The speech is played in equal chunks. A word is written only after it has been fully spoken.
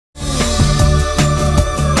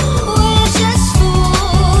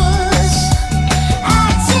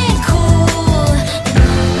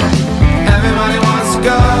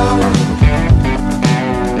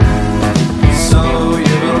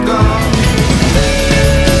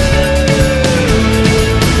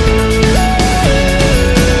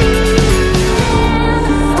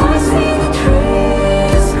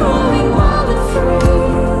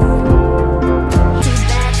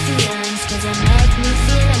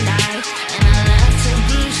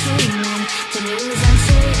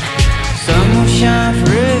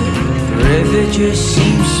future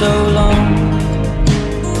seems so long.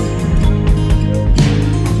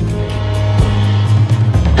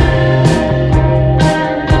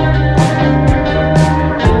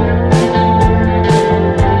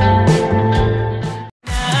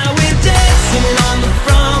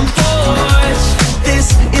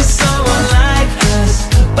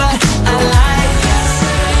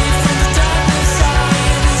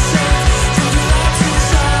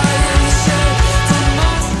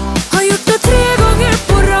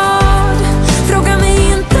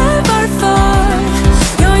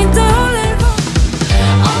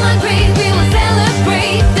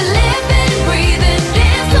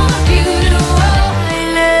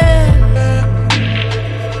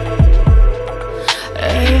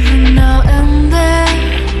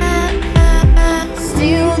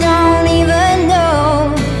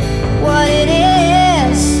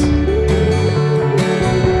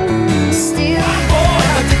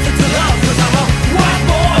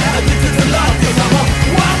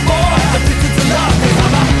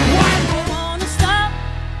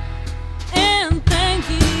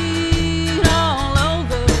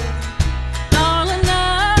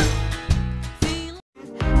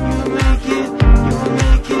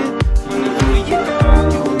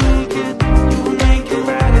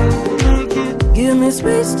 Give me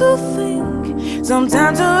space to think, some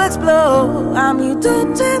time to explore. I'm your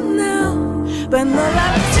totem now, but no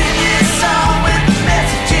life. Sing me a song with a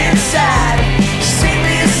message inside. Sing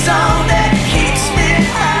me a song that keeps me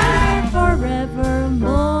high.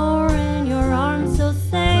 Forevermore in your arms so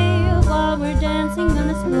safe, while we're dancing on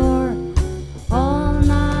the floor all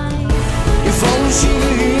night. If only she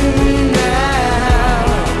could hear me now,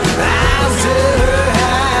 I'll tell her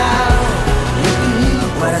how.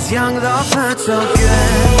 When I was young, love felt so good.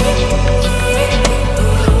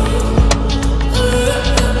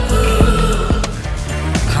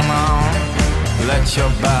 Come on, let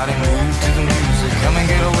your body move to the music. Come and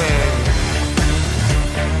get away.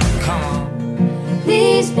 Come on.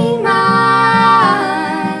 Please be mine.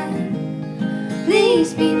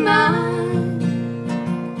 Please be mine.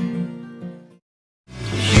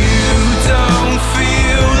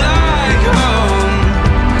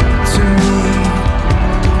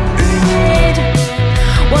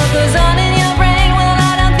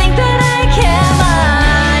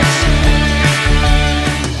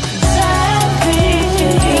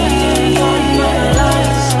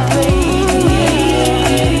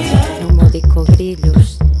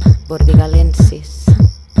 Bordigalensis,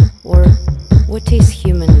 or what is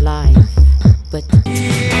human life but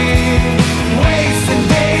wasting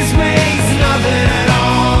days makes nothing at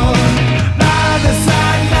all. By the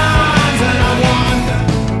sidelines and I wonder.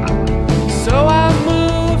 So I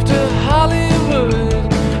moved to Hollywood.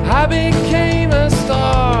 I became a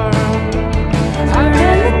star. I'm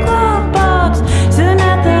in the club box, soon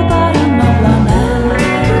at the bottom of La Mer.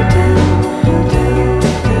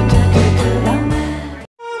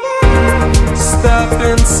 Step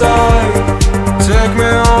inside, take me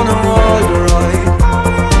on a wild ride.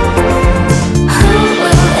 Who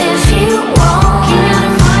will if you won't? Keep me on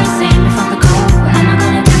a flight, save me from the cold. What am I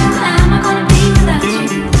gonna do? Am I gonna be without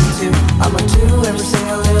you? I'ma do every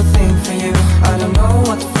single little thing for you. I don't know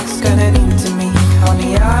what the fuck's gonna mean to me.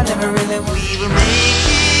 Honey, I never really will. We will make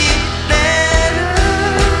it better.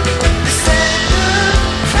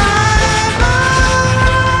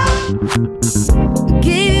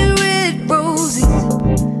 Give you red roses,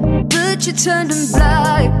 but you turned them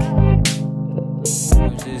black.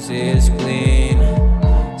 This is clean.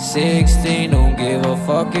 16, don't give a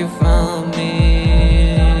fuck if I'm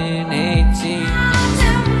in 18.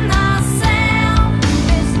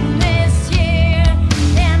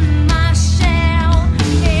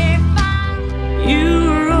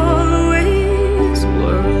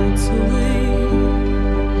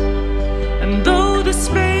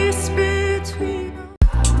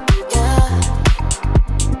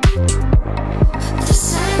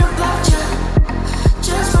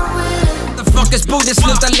 Borde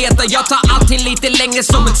sluta leta, jag tar allting lite längre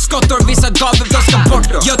som ett skott. Och vissa gaver de ska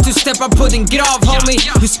bort. Jag two-steppar på din grav, homie.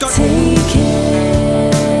 Hur ska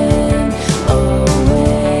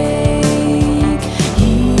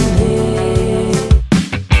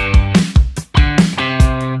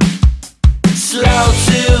slow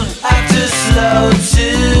tune after slow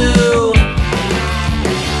tune.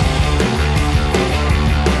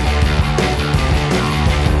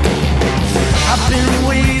 I've been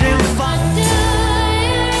waiting for.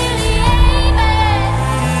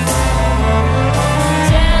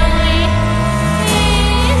 Tell me,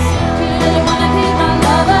 please, do you wanna be my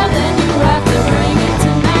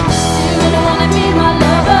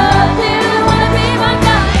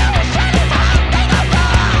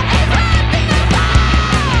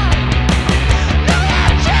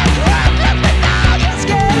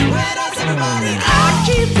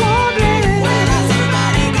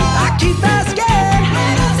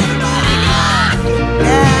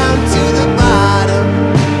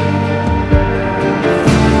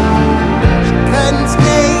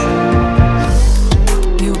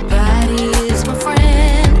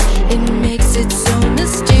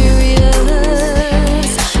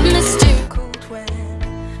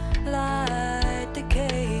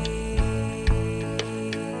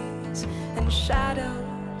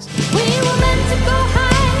to go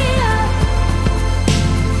higher,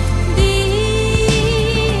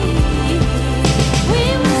 deep. We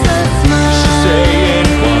must smile. She say it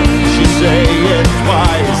once, she say it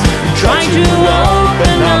twice. Try to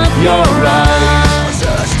open up your eyes.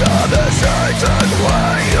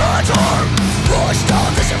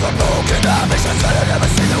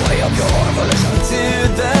 To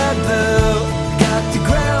the blue, got the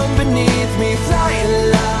ground beneath me,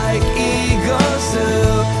 flying like eagles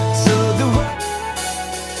so the world.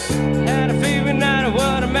 Had a fever night, I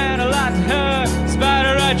would have meant a lot to her.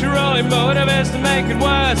 Spider right, your rolling motive is to make it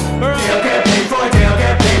worse. They'll get paid for it, they'll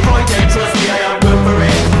get paid for it. Yeah, trust me, I am good for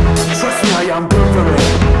it. Trust me, I am good for it.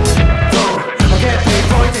 I'll get paid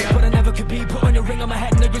for it. But I never could be putting a ring on my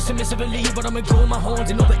head and a submissively. But I'm growing my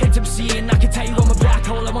horns and all the intimacy. And I can tell you I'm a black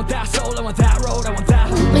hole. I want that soul, I want that road, I want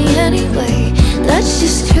that. Me anyway, that's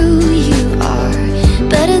just who you are.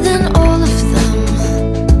 Better than all of them.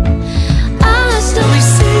 I still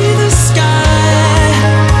See the sky,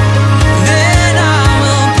 then I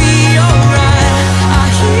will be alright. I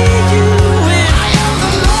hear you when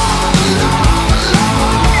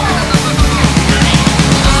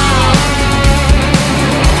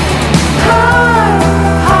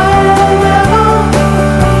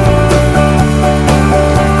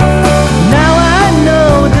Now I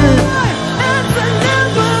know that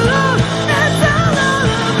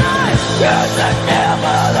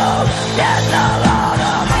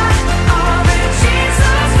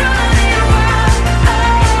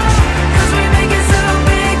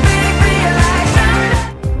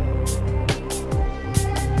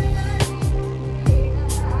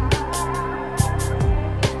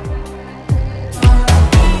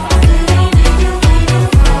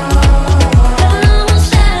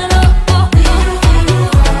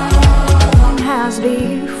has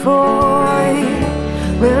before.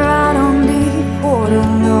 We're out on deep water,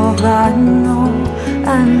 love, I know,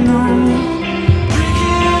 I know.